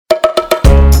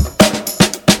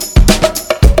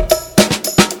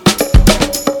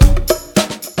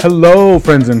Hello,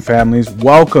 friends and families.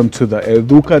 Welcome to the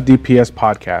Educa DPS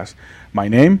podcast. My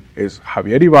name is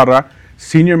Javier Ibarra,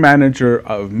 Senior Manager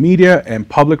of Media and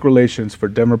Public Relations for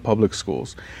Denver Public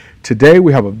Schools. Today,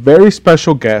 we have a very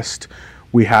special guest.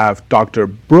 We have Dr.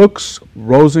 Brooks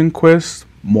Rosenquist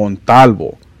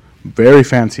Montalvo, very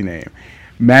fancy name,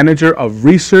 Manager of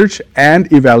Research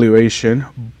and Evaluation.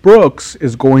 Brooks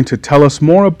is going to tell us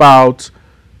more about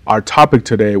our topic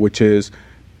today, which is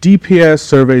DPS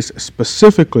surveys,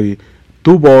 specifically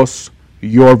Tu Voz,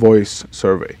 Your Voice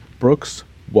survey. Brooks,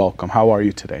 welcome. How are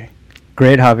you today?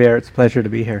 Great, Javier. It's a pleasure to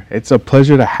be here. It's a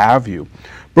pleasure to have you.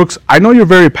 Brooks, I know you're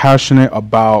very passionate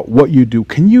about what you do.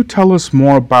 Can you tell us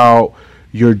more about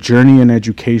your journey in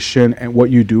education and what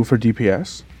you do for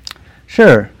DPS?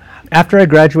 Sure. After I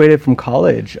graduated from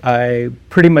college, I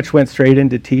pretty much went straight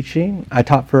into teaching. I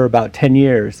taught for about 10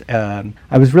 years. I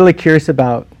was really curious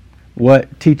about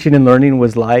what teaching and learning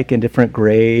was like in different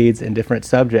grades and different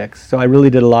subjects. So I really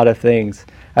did a lot of things.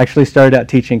 I actually started out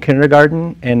teaching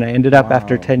kindergarten, and I ended up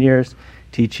after 10 years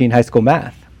teaching high school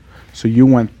math. So you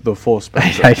went the full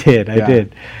spectrum. I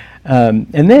did.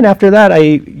 And then after that,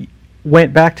 I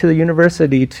went back to the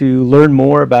university to learn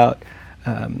more about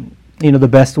the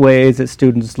best ways that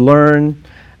students learn,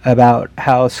 about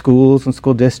how schools and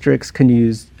school districts can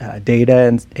use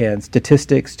data and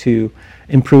statistics to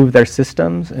improve their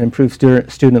systems and improve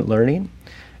student learning.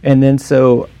 And then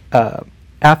so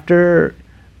after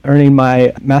earning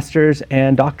my master's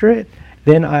and doctorate,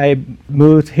 then I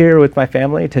moved here with my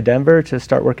family to Denver to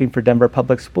start working for Denver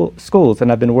Public Schools.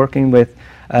 And I've been working with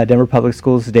Denver Public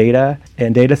Schools data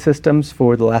and data systems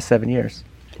for the last 7 years.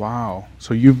 Wow.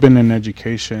 So you've been in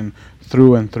education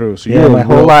through and through. So yeah, my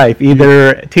whole life,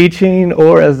 either teaching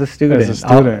or as a student. As a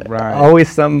student, right. Always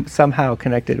somehow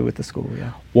connected with the school,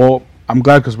 yeah. Well, I'm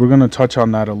glad because we're going to touch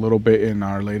on that a little bit in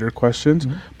our later questions.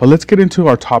 Mm-hmm. But let's get into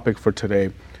our topic for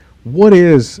today. What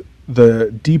is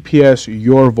the DPS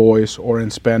Your Voice, or in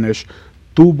Spanish,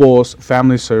 Tu Voz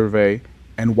family survey,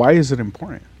 and why is it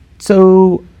important?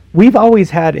 So we've always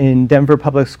had in Denver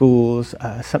Public Schools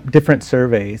some different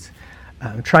surveys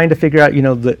trying to figure out,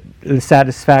 the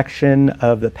satisfaction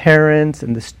of the parents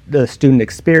and the student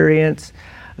experience.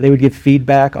 They would give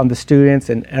feedback on the students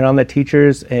and on the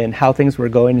teachers and how things were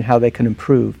going and how they can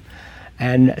improve.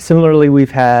 And similarly,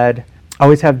 we've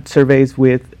always had surveys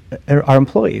with our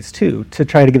employees too, to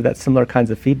try to give that similar kinds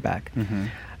of feedback. Mm-hmm.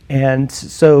 And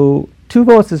so Tu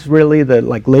Voz is really the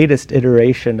latest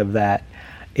iteration of that.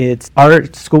 It's our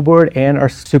school board and our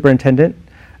superintendent,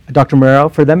 Dr. Morero.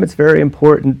 For them, it's very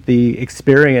important, the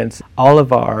experience, all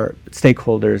of our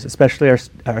stakeholders, especially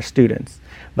our students.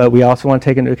 But we also want to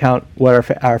take into account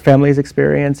what our family's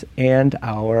experience and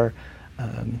our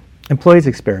employees'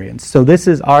 experience. So this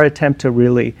is our attempt to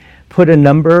really put a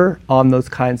number on those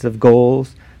kinds of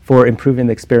goals for improving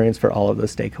the experience for all of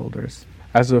those stakeholders.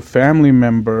 As a family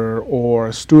member or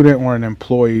a student or an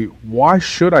employee, why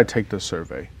should I take this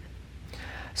survey?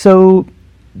 So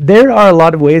there are a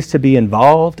lot of ways to be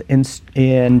involved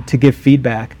and to give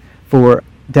feedback for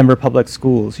Denver Public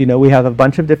Schools. We have a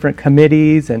bunch of different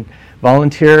committees and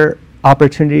volunteer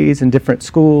opportunities in different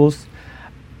schools,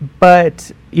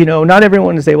 but not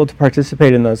everyone is able to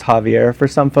participate in those, Javier. For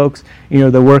some folks,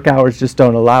 their work hours just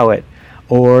don't allow it,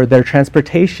 or their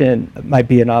transportation might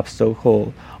be an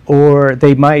obstacle, or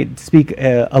they might speak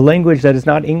a language that is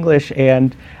not English,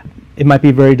 and it might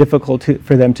be very difficult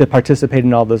for them to participate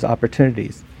in all those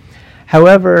opportunities.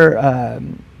 However,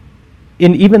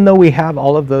 even though we have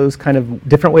all of those kind of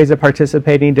different ways of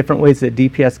participating, different ways that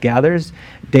DPS gathers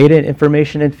data and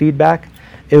information and feedback,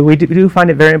 we do find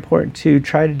it very important to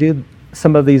try to do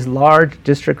some of these large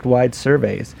district-wide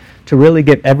surveys to really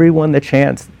give everyone that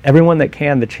can,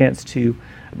 the chance to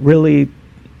really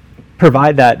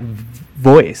provide that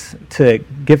voice to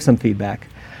give some feedback.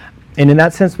 And in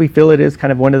that sense, we feel it is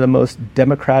kind of one of the most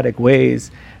democratic ways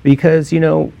because,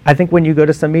 I think when you go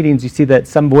to some meetings, you see that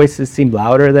some voices seem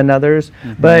louder than others.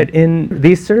 Mm-hmm. But in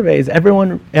these surveys,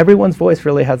 everyone's voice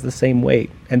really has the same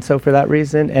weight. And so for that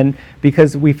reason, and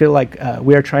because we feel like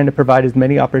we are trying to provide as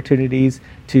many opportunities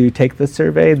to take the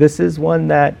survey, this is one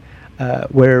that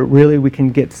where really we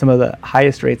can get some of the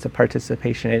highest rates of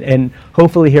participation and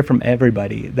hopefully hear from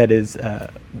everybody that is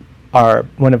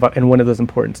one of those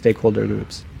important stakeholder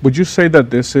groups. Would you say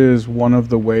that this is one of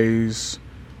the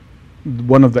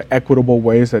equitable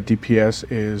ways that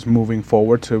DPS is moving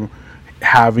forward to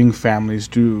having families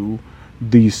do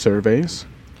these surveys?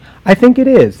 I think it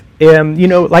is.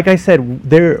 Like I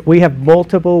said, we have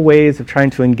multiple ways of trying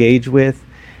to engage with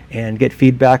and get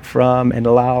feedback from and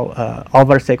allow all of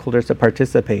our stakeholders to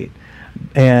participate.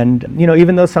 And,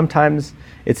 even though sometimes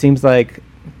it seems like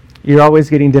You're always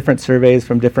getting different surveys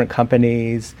from different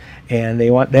companies, and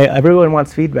everyone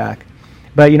wants feedback.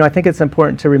 But I think it's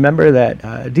important to remember that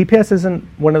DPS isn't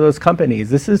one of those companies.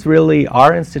 This is really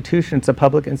our institution. It's a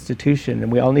public institution,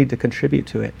 and we all need to contribute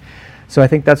to it. So I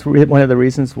think that's one of the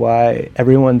reasons why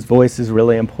everyone's voice is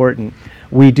really important.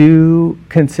 We do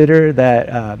consider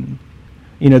that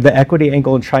the equity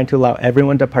angle in trying to allow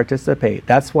everyone to participate.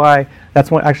 That's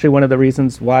actually one of the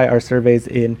reasons why our surveys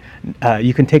you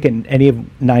can take it in any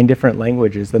of 9 different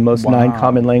languages, the most 9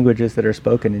 common languages that are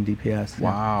spoken in DPS.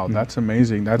 Wow, that's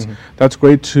amazing. That's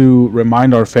great to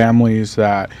remind our families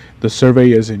that the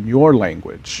survey is in your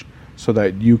language so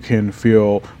that you can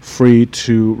feel free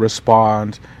to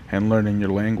respond and learn in your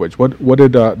language. What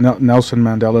did Nelson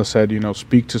Mandela said,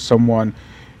 speak to someone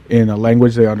in a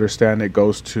language they understand, it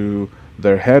goes to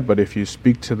their head, but if you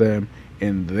speak to them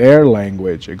in their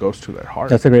language, it goes to their heart.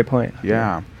 That's a great point.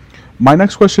 Yeah. My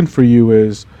next question for you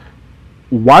is,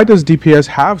 why does DPS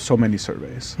have so many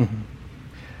surveys?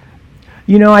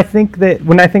 Mm-hmm. I think that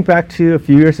when I think back to a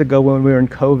few years ago when we were in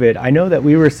COVID, I know that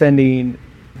we were sending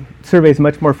surveys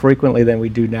much more frequently than we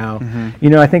do now.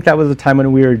 Mm-hmm. I think that was a time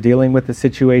when we were dealing with a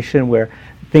situation where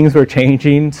things were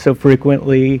changing so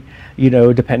frequently,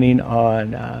 depending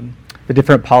on the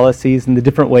different policies and the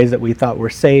different ways that we thought were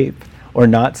safe or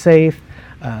not safe.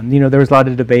 There was a lot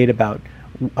of debate about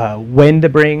when to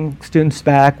bring students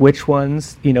back, which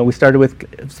ones. We started with,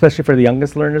 especially for the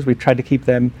youngest learners, we tried to keep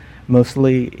them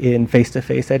mostly in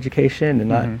face-to-face education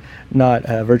and not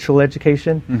virtual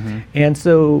education. Mm-hmm. And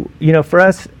so, for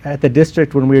us at the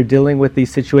district, when we were dealing with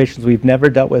these situations we've never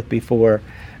dealt with before,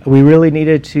 we really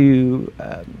needed to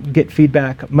get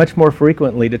feedback much more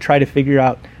frequently to try to figure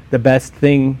out the best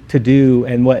thing to do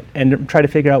and try to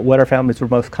figure out what our families were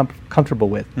most comfortable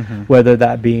with, whether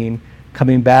that being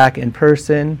coming back in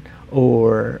person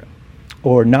or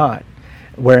not,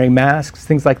 wearing masks,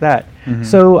 things like that. Mm-hmm.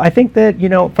 So I think that,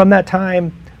 from that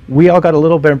time, we all got a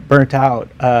little bit burnt out,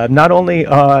 not only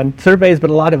on surveys, but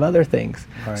a lot of other things.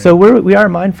 Right. So we are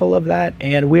mindful of that,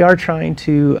 and we are trying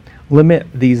to limit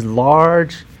these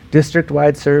large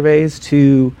district-wide surveys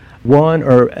to 1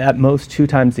 or at most 2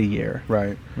 times a year.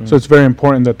 Right. Mm-hmm. So it's very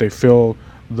important that they fill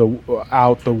the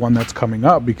one that's coming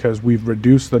up, because we've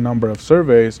reduced the number of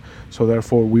surveys, so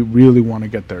therefore we really want to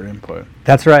get their input.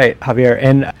 That's right, Javier.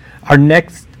 And our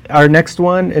next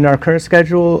one in our current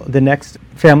schedule, the next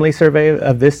family survey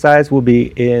of this size will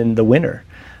be in the winter.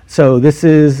 So this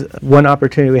is one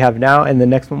opportunity we have now, and the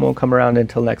next one won't come around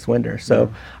until next winter.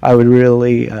 So I would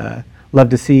really love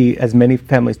to see as many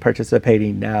families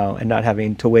participating now and not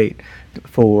having to wait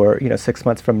for 6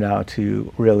 months from now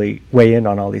to really weigh in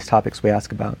on all these topics we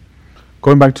ask about.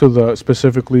 Going back to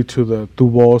specifically to the Tu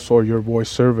Voz or Your Voice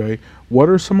survey, what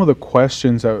are some of the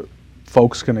questions that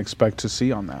folks can expect to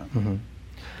see on that? Mm-hmm.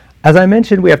 As I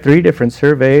mentioned, we have 3 different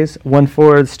surveys, one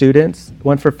for the students,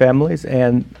 one for families,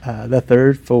 and the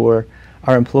third for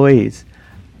our employees.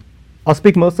 I'll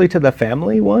speak mostly to the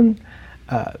family one,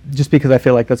 just because I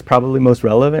feel like that's probably most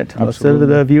relevant to most of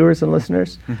the viewers and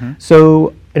listeners. Mm-hmm.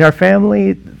 So in our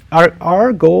family,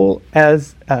 our goal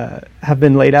have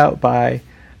been laid out by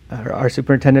our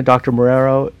superintendent, Dr.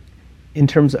 Morero, in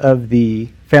terms of the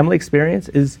family experience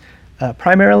is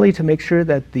primarily to make sure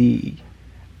that the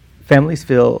families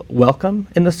feel welcome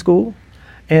in the school.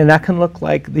 And that can look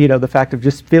like, the fact of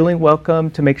just feeling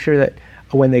welcome, to make sure that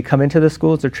when they come into the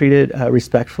schools, they're treated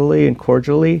respectfully and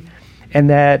cordially, and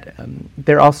that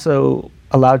they're also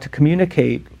allowed to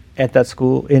communicate at that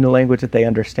school in a language that they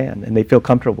understand and they feel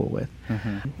comfortable with.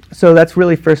 Mm-hmm. So that's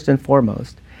really first and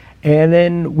foremost. And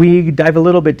then we dive a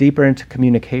little bit deeper into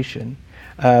communication.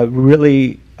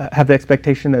 Really have the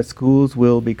expectation that schools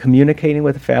will be communicating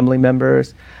with family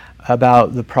members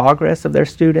about the progress of their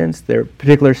students, their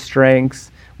particular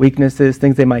strengths, weaknesses,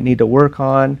 things they might need to work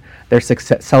on, their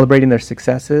success, celebrating their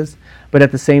successes, but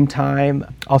at the same time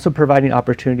also providing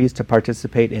opportunities to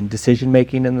participate in decision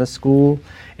making in the school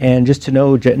and just to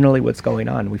know generally what's going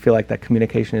on. We feel like that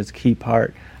communication is a key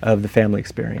part of the family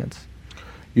experience.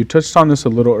 You touched on this a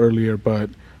little earlier, but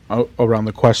around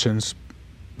the questions,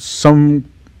 something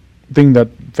that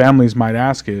families might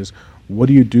ask is, what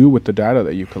do you do with the data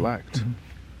that you collect? Mm-hmm.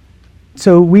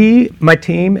 So my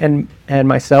team and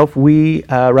myself, we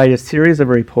write a series of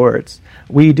reports.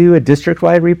 We do a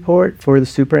district-wide report for the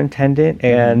superintendent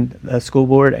and the school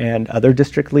board and other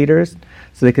district leaders,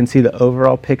 so they can see the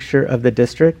overall picture of the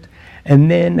district. And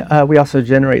then we also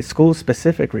generate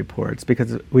school-specific reports,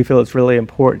 because we feel it's really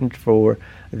important for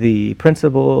the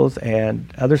principals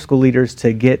and other school leaders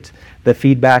to get the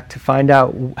feedback, to find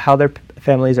out how their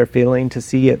families are feeling, to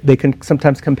see if they can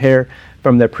sometimes compare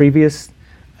from their previous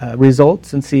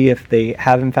results and see if they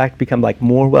have in fact become like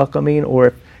more welcoming, or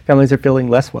if families are feeling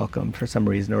less welcome for some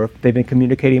reason, or if they've been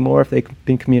communicating more, if they've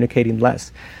been communicating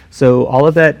less. So all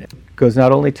of that goes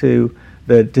not only to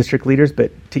the district leaders,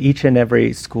 but to each and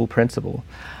every school principal.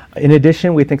 In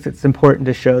addition, we think it's important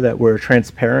to show that we're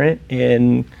transparent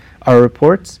in our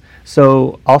reports.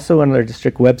 So also on our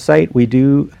district website, we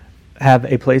do have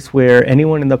a place where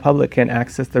anyone in the public can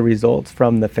access the results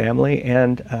from the family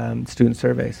and student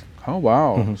surveys. Oh,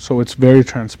 wow. So it's very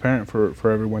transparent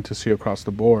for everyone to see across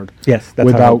the board. Yes,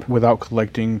 that's our hope. Without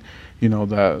collecting,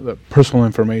 the personal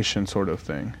information sort of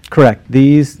thing. Correct.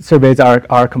 These surveys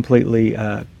are completely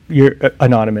you're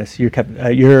anonymous.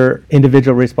 Your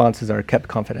individual responses are kept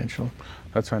confidential.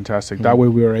 That's fantastic. That way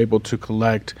we are able to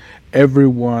collect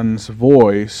everyone's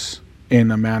voice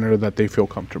in a manner that they feel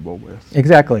comfortable with.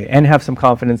 Exactly, and have some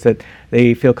confidence that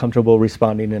they feel comfortable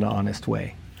responding in an honest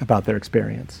way about their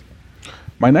experience.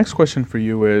 My next question for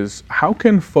you is, how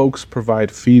can folks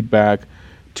provide feedback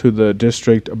to the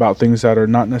district about things that are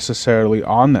not necessarily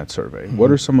on that survey?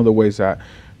 What are some of the ways that,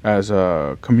 as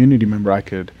a community member, I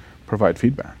could provide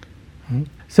feedback?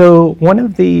 So one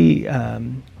of the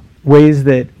ways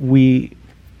that we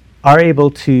are able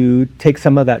to take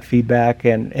some of that feedback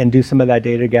and do some of that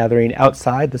data gathering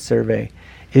outside the survey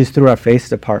is through our FACE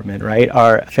department, right?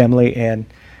 Our Family and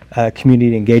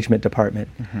Community Engagement Department.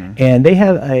 And they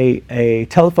have a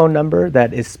telephone number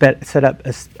that is set up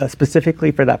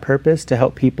specifically for that purpose to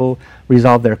help people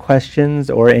resolve their questions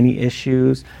or any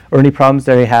issues or any problems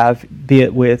that they have, be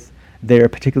it with their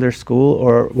particular school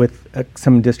or with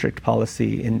some district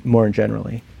policy more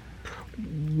generally.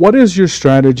 What is your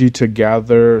strategy to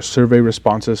gather survey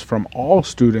responses from all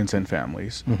students and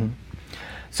families?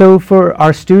 So for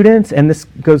our students, and this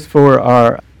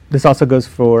also goes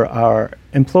for our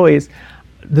employees,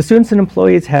 the students and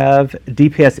employees have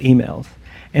DPS emails.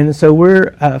 And so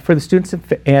for the students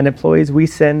and employees, we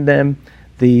send them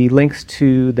the links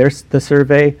to the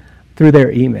survey through their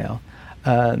email.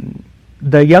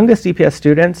 The youngest DPS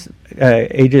students,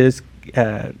 ages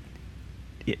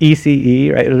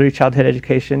ECE, right, early childhood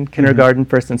education, kindergarten,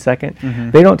 first and second,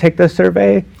 they don't take the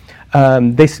survey.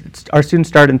 Our students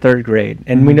start in third grade,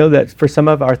 and we know that for some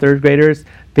of our third graders,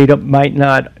 they might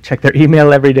not check their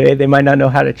email every day. They might not know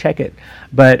how to check it.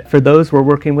 But for those, we're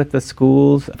working with the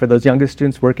schools, for those youngest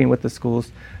students, working with the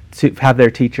schools to have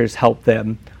their teachers help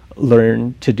them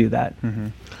learn to do that.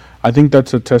 I think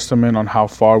that's a testament on how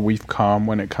far we've come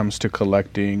when it comes to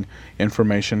collecting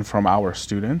information from our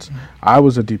students. I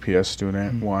was a DPS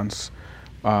student once,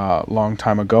 long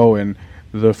time ago, and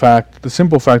the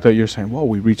simple fact that you're saying, well,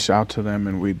 we reached out to them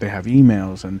and they have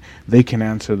emails and they can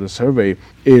answer the survey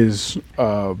is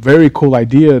a very cool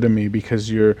idea to me,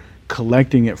 because you're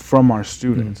collecting it from our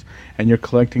students and you're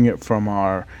collecting it from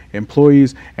our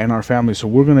employees and our families. So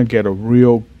we're going to get a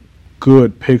real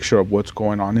good picture of what's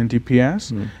going on in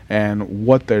DPS and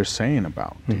what they're saying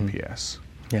about DPS.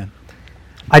 Yeah.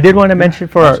 I did want to mention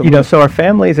for our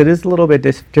families, it is a little bit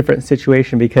different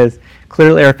situation, because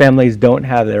clearly our families don't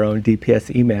have their own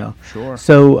DPS email. Sure.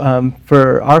 So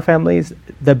for our families,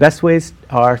 the best ways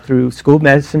are through School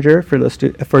Messenger for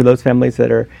those families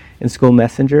that are in School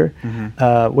Messenger.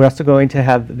 We're also going to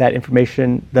have that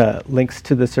information, the links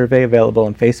to the survey, available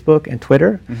on Facebook and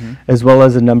Twitter, as well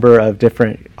as a number of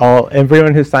different, all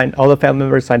the family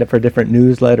members signed up for different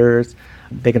newsletters.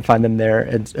 They can find them there,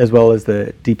 as well as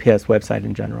the DPS website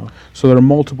in general. So there are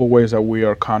multiple ways that we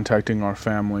are contacting our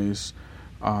families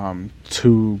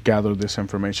to gather this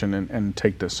information and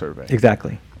take this survey.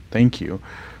 Exactly. Thank you.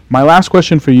 My last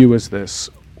question for you is this.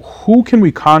 Who can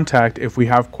we contact if we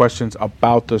have questions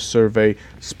about the survey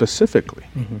specifically?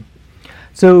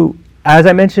 So, as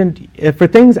I mentioned, for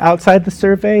things outside the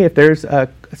survey, if there's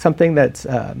something that's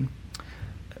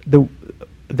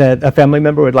that a family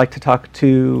member would like to talk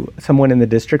to someone in the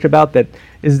district about that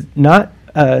is not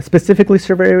specifically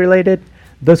survey related,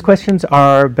 those questions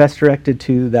are best directed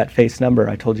to that FACE number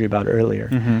I told you about earlier.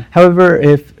 However,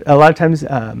 if a lot of times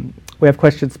we have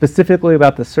questions specifically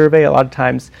about the survey, a lot of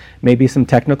times maybe some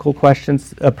technical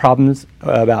questions, problems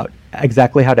about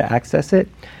exactly how to access it.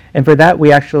 And for that,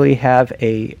 we actually have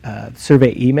a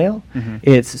survey email.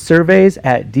 It's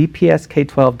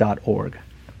surveys@dpsk12.org.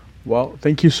 Well,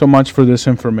 thank you so much for this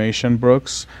information,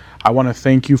 Brooks. I want to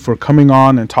thank you for coming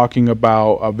on and talking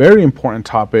about a very important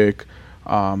topic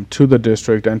to the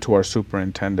district and to our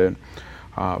superintendent.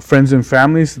 Friends and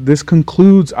families, this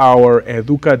concludes our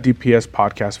Educa DPS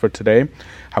podcast for today.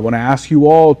 I want to ask you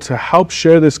all to help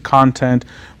share this content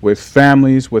with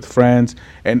families, with friends,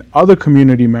 and other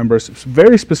community members,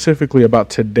 very specifically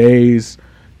about today's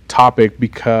topic,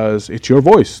 because it's your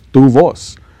voice, tu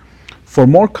voz. For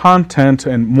more content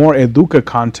and more Educa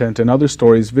content and other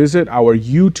stories, visit our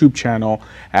YouTube channel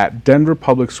at Denver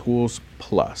Public Schools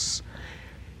Plus.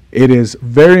 It is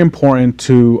very important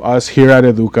to us here at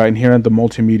Educa and here at the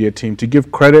multimedia team to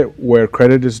give credit where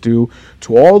credit is due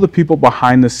to all the people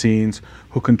behind the scenes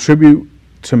who contribute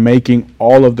to making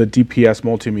all of the DPS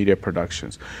multimedia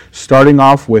productions. Starting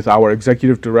off with our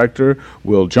executive director,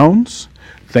 Will Jones.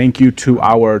 Thank you to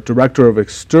our director of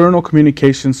external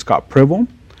communications, Scott Privel.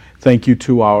 Thank you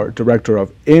to our Director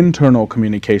of Internal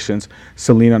Communications,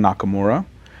 Selena Nakamura.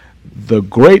 The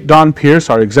great Don Pierce,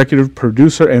 our executive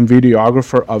producer and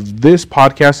videographer of this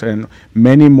podcast and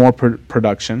many more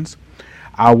productions.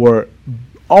 Our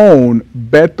own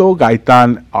Beto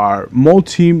Gaitan, our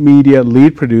multimedia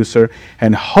lead producer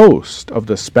and host of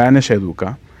the Spanish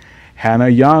Educa. Hannah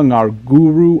Young, our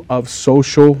guru of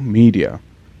social media.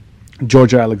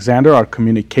 Georgia Alexander, our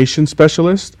communication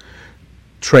specialist.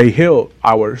 Trey Hill,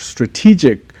 our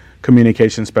strategic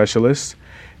communication specialist,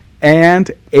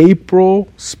 and April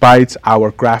Spites, our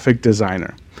graphic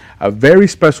designer. A very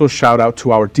special shout out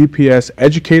to our DPS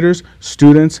educators,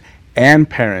 students, and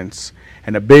parents.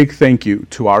 And a big thank you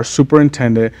to our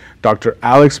superintendent, Dr.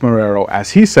 Alex Marrero,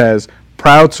 as he says,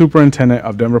 proud superintendent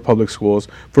of Denver Public Schools,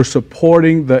 for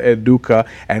supporting the Educa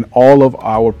and all of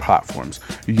our platforms.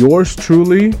 Yours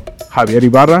truly, Javier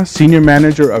Ibarra, Senior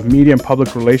Manager of Media and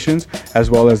Public Relations, as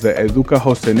well as the Educa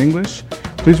host in English.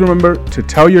 Please remember to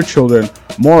tell your children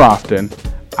more often,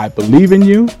 I believe in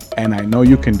you and I know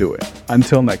you can do it.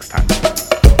 Until next time.